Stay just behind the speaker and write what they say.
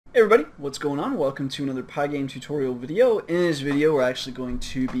Hey everybody, what's going on? Welcome to another Pygame tutorial video. In this video we're actually going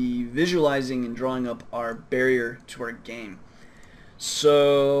to be visualizing and drawing up our barrier to our game.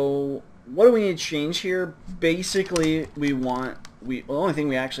 So what do we need to change here? Basically the only thing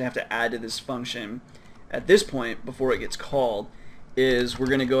we actually have to add to this function at this point before it gets called is we're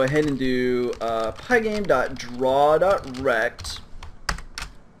going to go ahead and do pygame.draw.rect.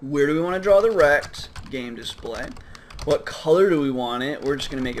 Where do we want to draw the rect? Game display. What color do we want it? We're just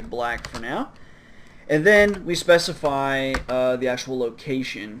going to make it black for now. And then we specify the actual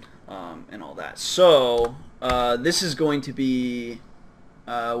location and all that. So this is going to be,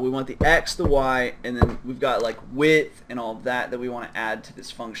 we want the X, the Y, and then we've got like width and all of that we want to add to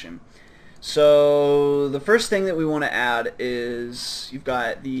this function. So the first thing that we want to add is you've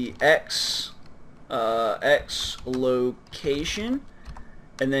got the X location,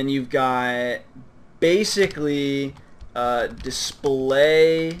 and then you've got basically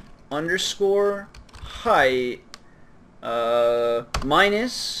display underscore height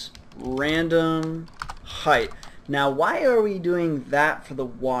minus random height. Now why are we doing that for the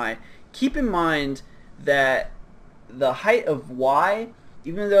Y? Keep in mind that the height of Y,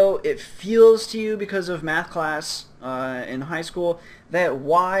 even though it feels to you because of math class in high school that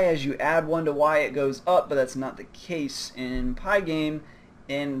Y, as you add 1 to Y, it goes up, but that's not the case in Pygame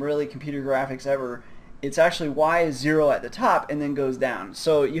and really computer graphics ever. It's actually Y is 0 at the top and then goes down.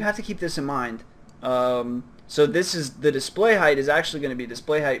 So you have to keep this in mind. So this is the display height is actually going to be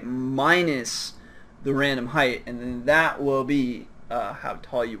display height minus the random height, and then that will be how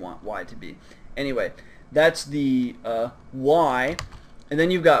tall you want Y to be. Anyway, that's the Y. And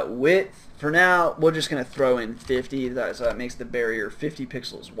then you've got width. For now, we're just going to throw in 50. So that makes the barrier 50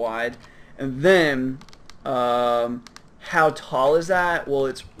 pixels wide. And then how tall is that? Well,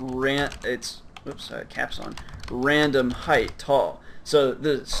 it's caps on random height tall. So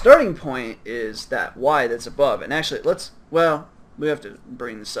the starting point is that Y that's above. And actually, we have to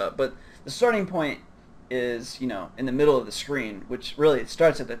bring this up, but the starting point is, in the middle of the screen, which really it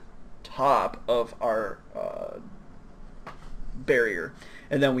starts at the top of our barrier,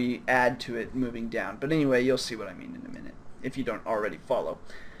 and then we add to it moving down. But anyway, you'll see what I mean in a minute if you don't already follow.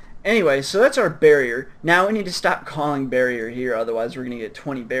 Anyway, so that's our barrier. Now we need to stop calling barrier here, otherwise we're going to get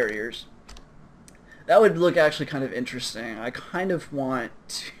 20 barriers. That would look actually kind of interesting. I kind of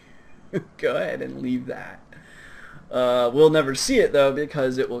want to go ahead and leave that. We'll never see it though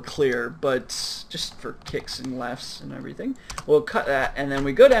because it will clear, but just for kicks and lefts and everything, we'll cut that, and then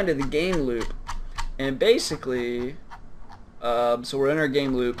we go down to the game loop, and basically so we're in our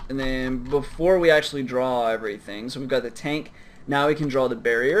game loop, and then before we actually draw everything, so we've got the tank. Now we can draw the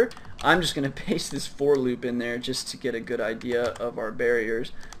barrier. I'm just going to paste this for loop in there just to get a good idea of our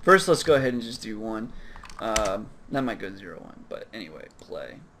barriers. First, let's go ahead and just do one. That might go 0, 1, but anyway,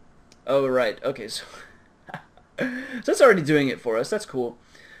 play. Oh, right. Okay, so so it's already doing it for us. That's cool.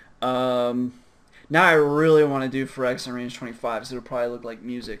 Now I really want to do for X and range 25, so it'll probably look like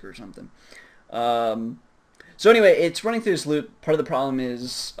music or something. So anyway, it's running through this loop. Part of the problem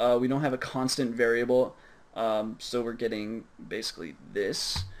is we don't have a constant variable. So we're getting basically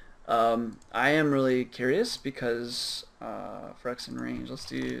this. I am really curious because for X and range, let's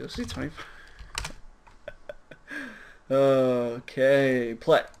do 25. Okay,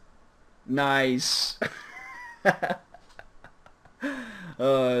 play. Nice. It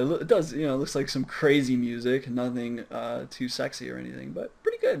does, it looks like some crazy music. Nothing too sexy or anything, but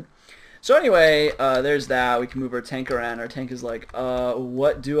pretty good. So anyway, there's that. We can move our tank around. Our tank is like,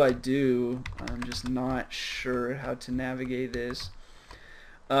 what do I do? I'm just not sure how to navigate this.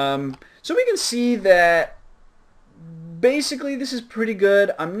 So we can see that basically this is pretty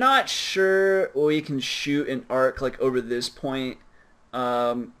good. I'm not sure we can shoot an arc like over this point.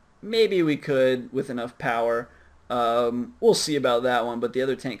 Maybe we could with enough power. We'll see about that one, but the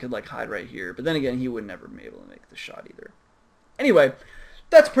other tank could like hide right here. But then again, he would never be able to make the shot either. Anyway,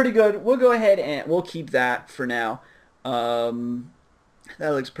 that's pretty good. We'll go ahead and we'll keep that for now. That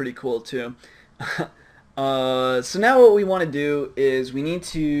looks pretty cool too. So now what we want to do is we need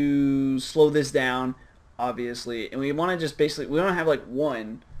to slow this down, obviously, and we want to just basically, we want to have like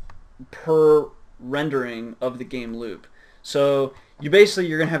one per rendering of the game loop. So you're going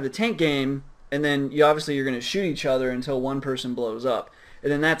to have the tank game, and then you're going to shoot each other until one person blows up. And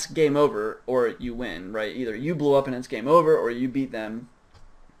then that's game over, or you win, right? Either you blow up and it's game over, or you beat them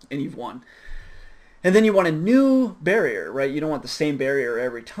and you've won. And then you want a new barrier, right? You don't want the same barrier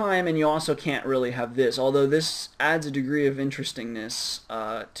every time, and you also can't really have this, although this adds a degree of interestingness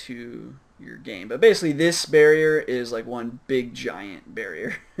to your game. But basically this barrier is like one big giant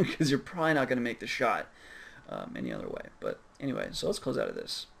barrier because you're probably not going to make the shot any other way. But anyway, so let's close out of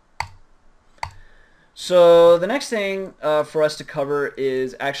this. So the next thing for us to cover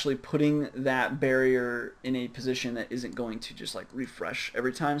is actually putting that barrier in a position that isn't going to just like refresh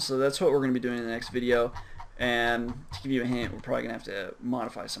every time. So that's what we're going to be doing in the next video. And to give you a hint, we're probably going to have to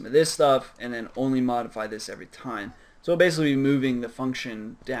modify some of this stuff and then only modify this every time. So basically moving the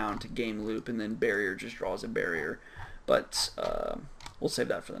function down to game loop, and then barrier just draws a barrier. But we'll save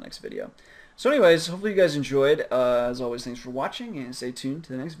that for the next video. So anyways, hopefully you guys enjoyed. As always, thanks for watching, and stay tuned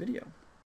to the next video.